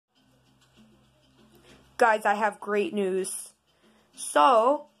guys, I have great news.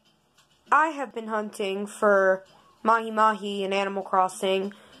 So, I have been hunting for Mahi-Mahi in Animal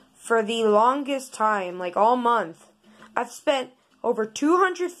Crossing for the longest time, like all month. I've spent over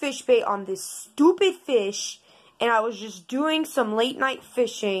 200 fish bait on this stupid fish, and I was just doing some late night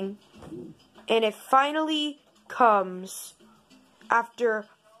fishing, and it finally comes after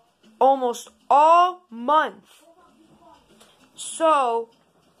almost all month. So,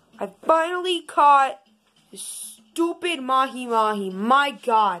 I finally caught this stupid Mahi-Mahi. My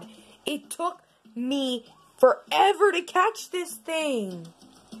God, it took me forever to catch this thing.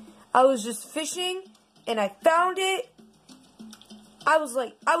 I was just fishing, and I found it. I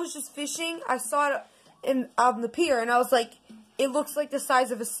was just fishing. I saw it on the pier, and I was like, it looks like the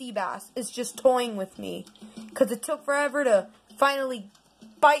size of a sea bass. It's just toying with me. Because it took forever to finally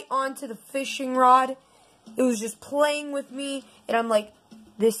bite onto the fishing rod. It was just playing with me, and I'm like,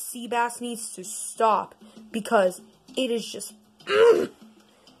 this sea bass needs to stop. Because it is just...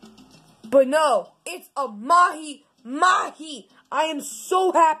 But no, it's a Mahi-Mahi. I am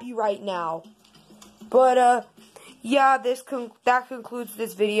so happy right now. But, yeah, that concludes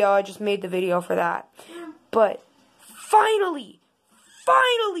this video. I just made the video for that. But, finally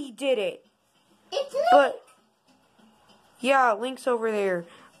did it. But, yeah, link's over there.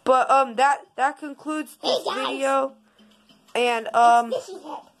 But, that concludes this video. And,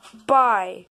 bye.